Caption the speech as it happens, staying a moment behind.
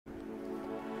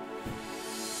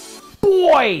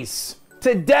Boys,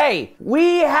 today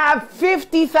we have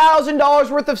 $50,000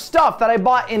 worth of stuff that I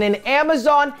bought in an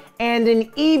Amazon and an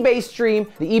eBay stream.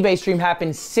 The eBay stream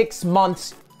happened 6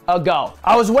 months ago.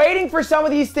 I was waiting for some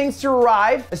of these things to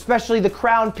arrive, especially the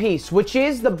crown piece, which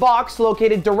is the box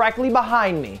located directly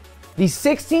behind me. The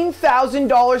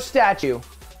 $16,000 statue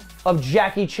of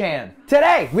Jackie Chan.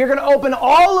 Today, we're gonna open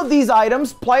all of these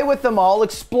items, play with them all,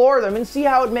 explore them, and see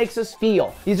how it makes us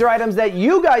feel. These are items that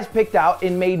you guys picked out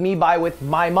and made me buy with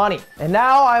my money. And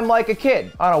now I'm like a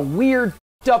kid on a weird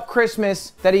up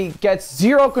Christmas that he gets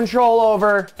zero control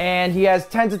over, and he has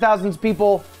tens of thousands of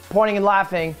people pointing and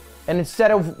laughing, and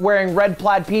instead of wearing red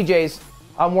plaid PJs,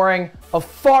 I'm wearing a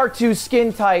far too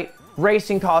skin-tight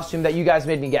racing costume that you guys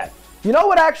made me get. You know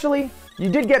what, actually? You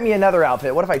did get me another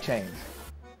outfit. What if I change?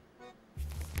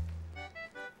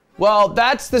 Well,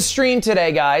 that's the stream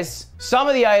today, guys. Some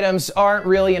of the items aren't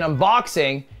really an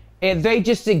unboxing, and they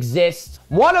just exist.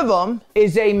 One of them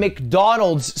is a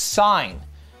McDonald's sign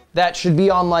that should be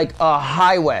on like a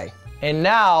highway. And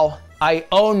now I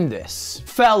own this.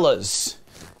 Fellas,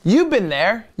 you've been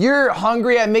there. You're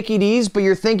hungry at Mickey D's, but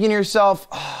you're thinking to yourself,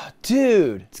 oh,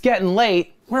 dude, it's getting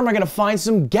late. Where am I gonna find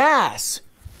some gas?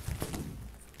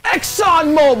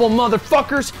 ExxonMobil,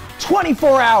 motherfuckers,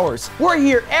 24 hours. We're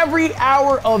here every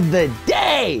hour of the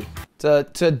day.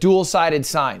 It's a dual-sided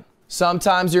sign.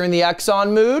 Sometimes you're in the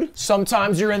Exxon mood,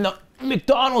 sometimes you're in the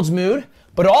McDonald's mood,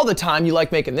 but all the time you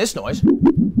like making this noise.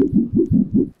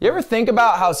 You ever think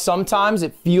about how sometimes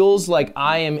it feels like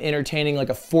I am entertaining like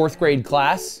a 4th grade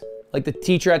class? Like the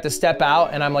teacher had to step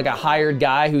out and I'm like a hired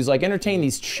guy who's like entertaining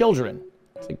these children.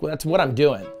 It's like, well, that's what I'm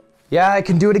doing. Yeah, I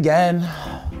can do it again.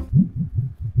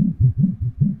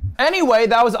 Anyway,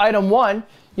 that was item 1.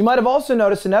 You might have also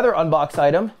noticed another unboxed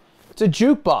item. It's a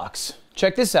jukebox.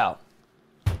 Check this out.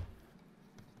 I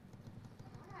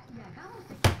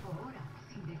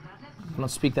don't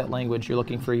speak that language. You're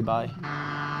looking for eBay.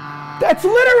 That's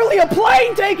literally a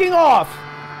plane taking off!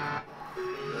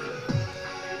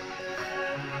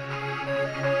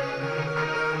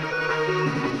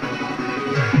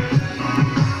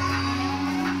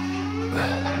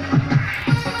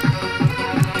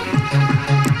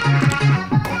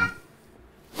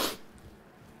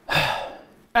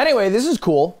 Anyway, this is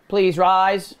cool. Please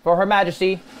rise for Her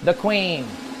Majesty, the Queen.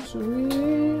 Sweet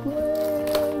land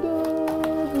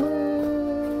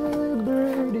of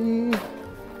liberty,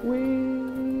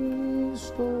 we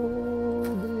stole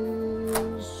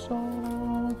this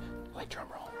song. Like drum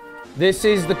roll. This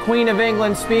is the Queen of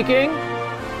England speaking.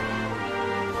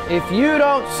 If you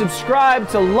don't subscribe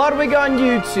to Ludwig on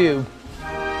YouTube,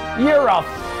 you're a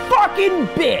fucking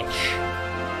bitch.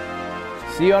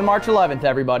 See you on March 11th,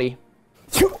 everybody.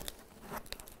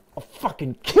 I'll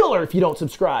fucking kill her if you don't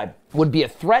subscribe. Would be a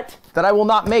threat that I will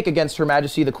not make against Her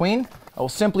Majesty the Queen. I will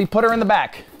simply put her in the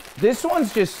back. This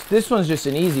one's just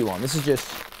an easy one. This is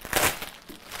just,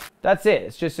 that's it.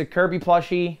 It's just a Kirby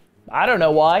plushie. I don't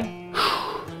know why.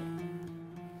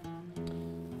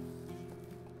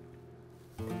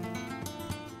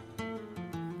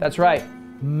 That's right,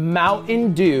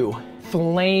 Mountain Dew,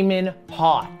 flamin'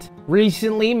 hot.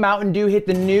 Recently, Mountain Dew hit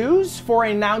the news for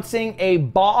announcing a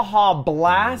Baja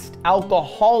Blast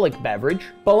alcoholic beverage.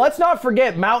 But let's not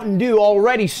forget Mountain Dew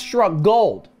already struck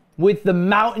gold with the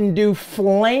Mountain Dew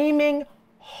Flaming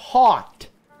Hot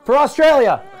for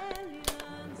Australia.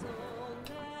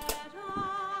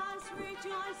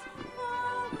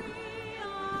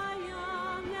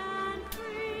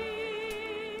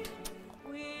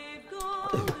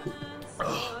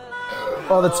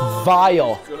 Oh, that's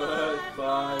vile.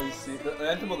 The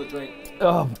anthem or the drink?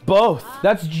 Oh, both.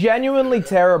 That's genuinely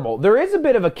terrible. There is a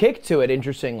bit of a kick to it,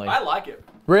 interestingly. I like it.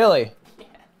 Really? Yeah.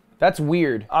 That's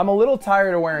weird. I'm a little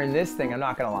tired of wearing this thing, I'm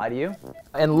not gonna lie to you.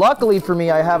 And luckily for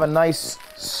me, I have a nice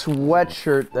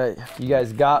sweatshirt that you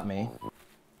guys got me.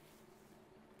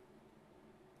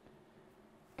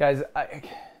 Guys,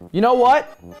 you know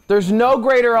what? There's no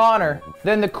greater honor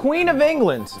than the Queen of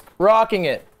England rocking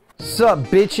it. Sup,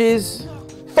 bitches?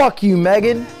 Fuck you,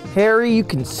 Meghan. Harry, you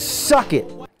can suck it.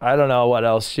 I don't know what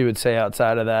else she would say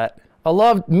outside of that. I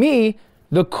love me,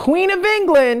 the Queen of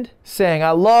England, saying I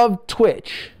love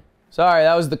Twitch. Sorry,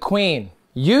 that was the Queen.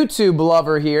 YouTube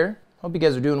lover here. Hope you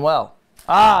guys are doing well.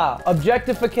 Ah,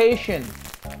 objectification.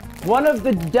 One of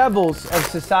the devils of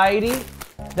society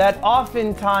that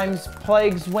oftentimes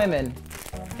plagues women.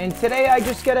 And today I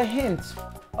just get a hint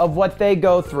of what they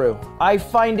go through. I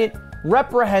find it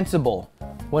reprehensible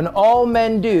when all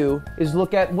men do is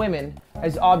look at women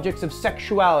as objects of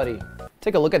sexuality.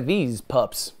 Take a look at these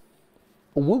pups.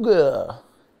 Wooga.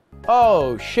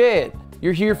 Oh shit,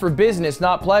 you're here for business,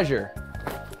 not pleasure.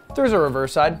 There's a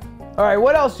reverse side. All right,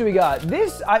 what else do we got?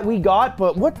 This we got,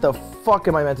 but what the fuck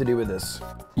am I meant to do with this?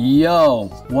 Yo,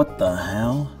 what the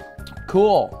hell?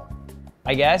 Cool,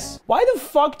 I guess. Why the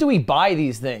fuck do we buy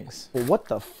these things? Well, what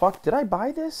the fuck? Did I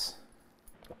buy this?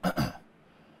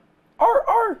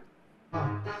 R.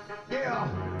 Yeah.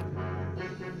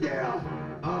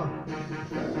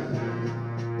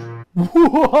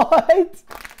 What?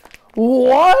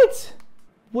 What?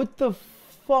 What the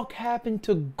fuck happened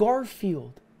to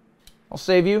Garfield? I'll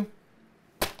save you.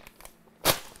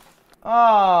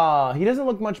 Ah, he doesn't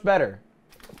look much better.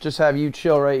 Just have you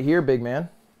chill right here, big man.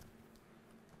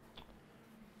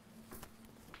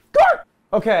 Gar!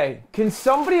 Okay, can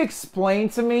somebody explain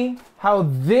to me how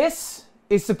this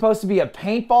is supposed to be a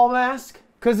paintball mask?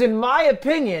 Because in my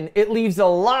opinion, it leaves a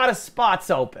lot of spots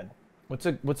open. What's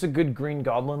a good Green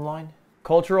Goblin line?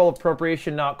 Cultural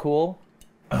appropriation not cool.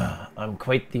 I'm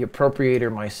quite the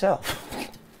appropriator myself.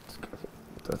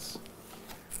 That's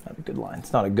not a good line.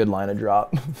 It's not a good line to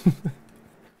drop.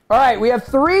 All right, we have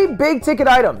 3 big ticket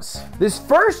items. This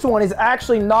first one is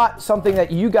actually not something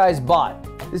that you guys bought.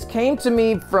 This came to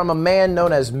me from a man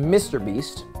known as Mr.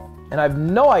 Beast, and I have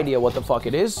no idea what the fuck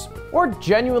it is, or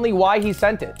genuinely why he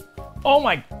sent it. Oh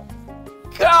my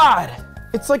God!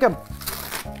 It's like a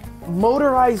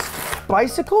motorized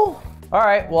bicycle? All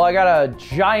right, well, I got a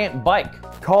giant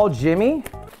bike. Call Jimmy.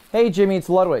 Hey, Jimmy, it's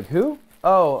Ludwig. Who?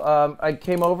 Oh, I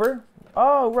came over.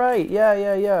 Oh, right,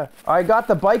 yeah. I got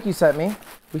the bike you sent me.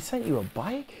 We sent you a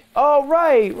bike? Oh,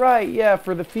 right, yeah,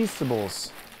 for the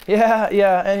Feastables.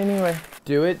 Yeah, anyway.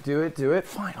 Do it.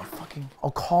 Fine,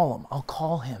 I'll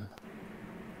call him.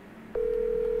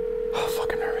 Oh,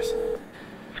 fucking nervous.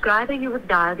 Subscriber you have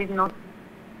dialed is not.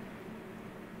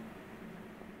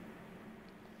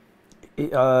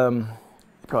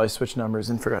 Probably switched numbers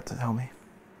and forgot to tell me.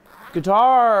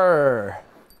 Guitar.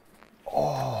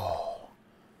 Oh,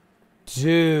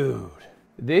 dude,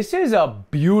 this is a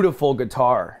beautiful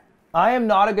guitar. I am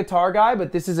not a guitar guy,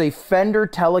 but this is a Fender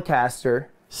Telecaster.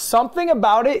 Something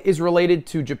about it is related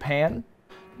to Japan.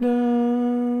 I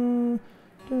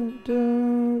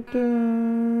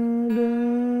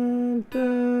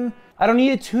don't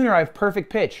need a tuner, I have perfect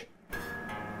pitch.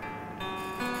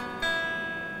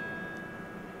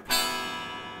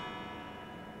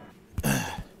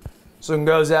 This one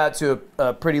goes out to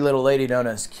a pretty little lady known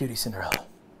as Cutie Cinderella.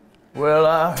 Well,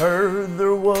 I heard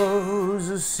there was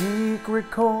a secret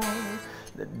chord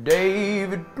that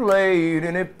David played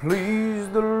and it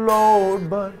pleased the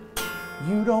Lord, but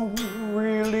you don't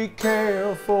really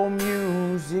care for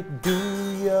music, do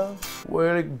ya?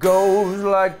 Well, it goes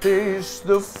like this: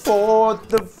 the 4th,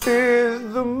 the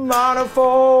 5th, the minor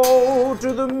fall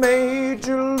to the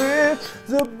major lift,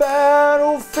 the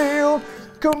battlefield,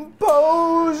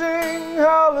 composing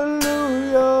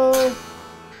hallelujah.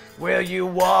 Well, you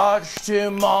watched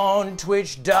him on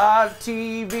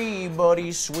Twitch.tv, but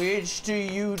he switched to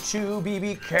YouTube. He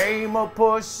became a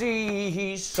pussy.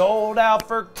 He sold out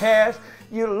for cash.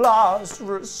 You lost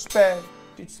respect.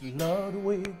 It's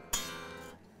Ludwig.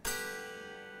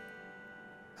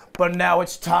 But now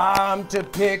it's time to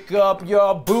pick up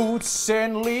your boots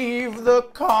and leave the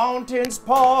contents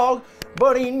pog.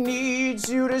 But he needs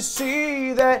you to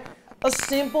see that a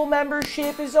simple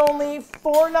membership is only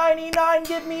 $4.99.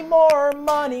 Give me more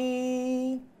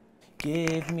money.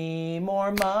 Give me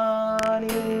more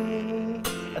money.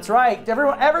 That's right.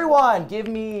 Everyone, give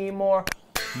me more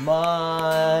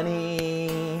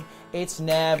money. It's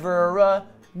never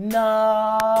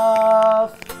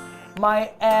enough. My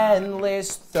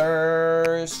endless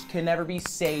thirst can never be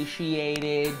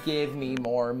satiated. Give me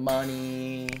more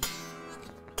money.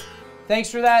 Thanks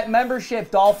for that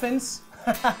membership, Dolphins.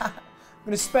 I'm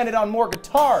gonna spend it on more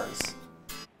guitars.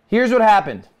 Here's what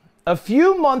happened. A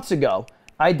few months ago,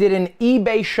 I did an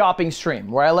eBay shopping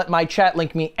stream where I let my chat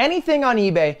link me anything on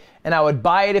eBay and I would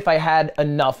buy it if I had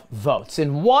enough votes.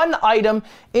 And one item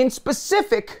in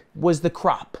specific was the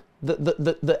crop,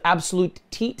 the absolute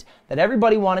teat that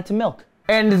everybody wanted to milk.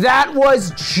 And that was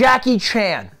Jackie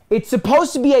Chan. It's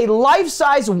supposed to be a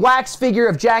life-size wax figure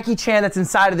of Jackie Chan that's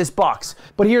inside of this box.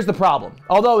 But here's the problem.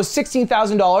 Although it was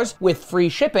 $16,000 with free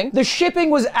shipping, the shipping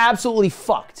was absolutely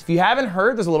fucked. If you haven't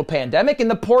heard, there's a little pandemic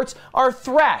and the ports are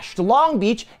thrashed. Long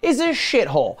Beach is a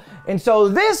shithole. And so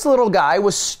this little guy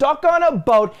was stuck on a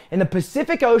boat in the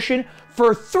Pacific Ocean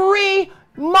for 3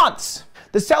 months.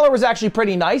 The seller was actually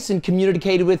pretty nice and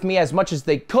communicated with me as much as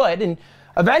they could and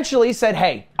eventually said,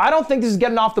 hey, I don't think this is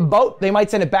getting off the boat. They might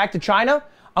send it back to China.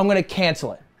 I'm gonna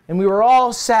cancel it. And we were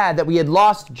all sad that we had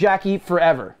lost Jackie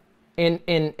forever. And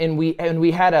we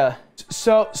had a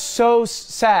so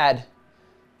sad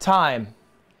time.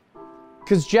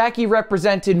 Because Jackie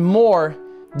represented more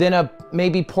than a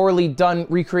maybe poorly done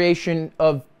recreation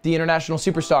of the international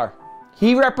superstar.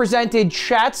 He represented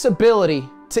chat's ability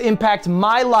to impact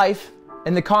my life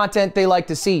and the content they like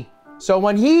to see. So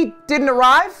when he didn't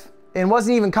arrive and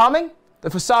wasn't even coming, the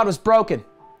facade was broken.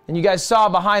 And you guys saw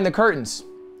behind the curtains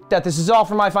that this is all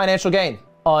for my financial gain.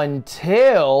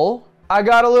 Until I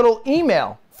got a little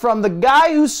email from the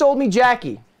guy who sold me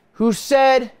Jackie, who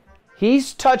said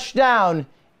he's touched down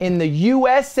in the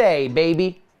USA,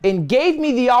 baby, and gave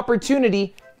me the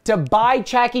opportunity to buy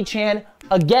Jackie Chan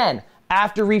again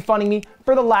after refunding me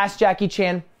for the last Jackie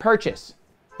Chan purchase.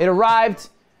 It arrived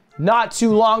not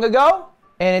too long ago,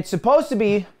 and it's supposed to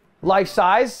be life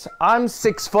size. I'm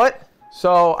 6 foot,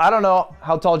 so I don't know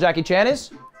how tall Jackie Chan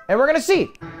is, and we're gonna see.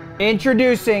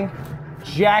 Introducing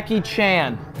Jackie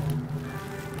Chan.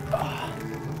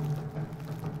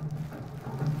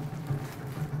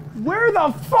 Where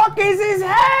the fuck is his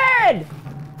head?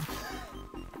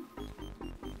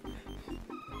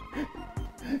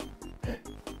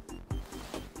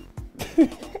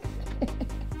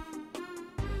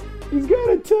 He's got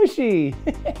a tushy.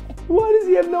 Why does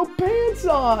he have no pants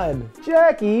on?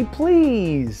 Jackie,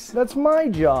 please. That's my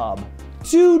job.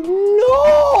 Dude,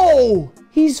 no!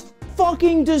 He's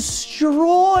fucking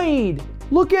destroyed.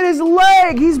 Look at his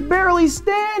leg. He's barely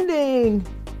standing.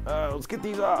 Let's get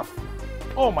these off.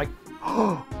 Oh my.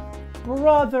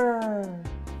 Brother.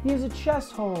 He has a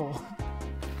chest hole.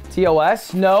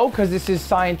 TOS? No, because this is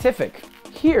scientific.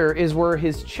 Here is where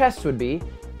his chest would be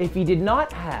if he did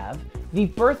not have the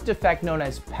birth defect known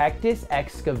as pectus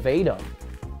excavatum.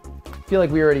 I feel like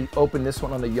we already opened this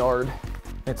one on the yard.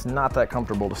 It's not that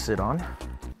comfortable to sit on.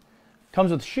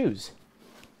 Comes with shoes.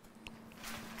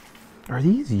 Are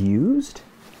these used?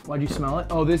 Why'd you smell it?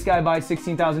 Oh, this guy buys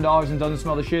 $16,000 and doesn't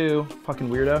smell the shoe. Fucking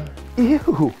weirdo.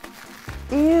 Ew.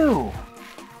 Ew.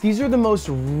 These are the most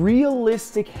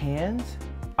realistic hands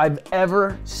I've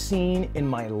ever seen in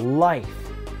my life.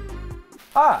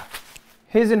 Ah,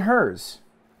 his and hers.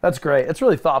 That's great. It's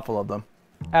really thoughtful of them.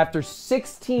 After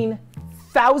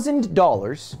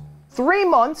 $16,000, 3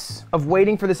 months of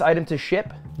waiting for this item to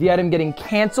ship, the item getting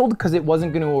canceled because it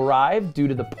wasn't going to arrive due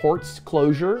to the port's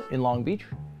closure in Long Beach,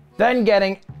 then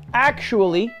getting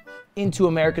actually into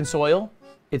American soil,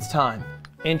 it's time.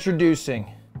 Introducing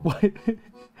what?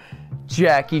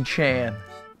 Jackie Chan.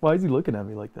 Why is he looking at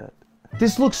me like that?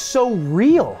 This looks so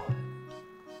real.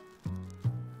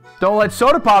 Don't let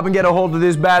Soda Pop and get a hold of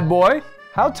this bad boy.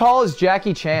 How tall is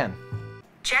Jackie Chan?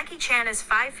 Jackie Chan is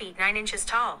 5 feet 9 inches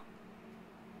tall.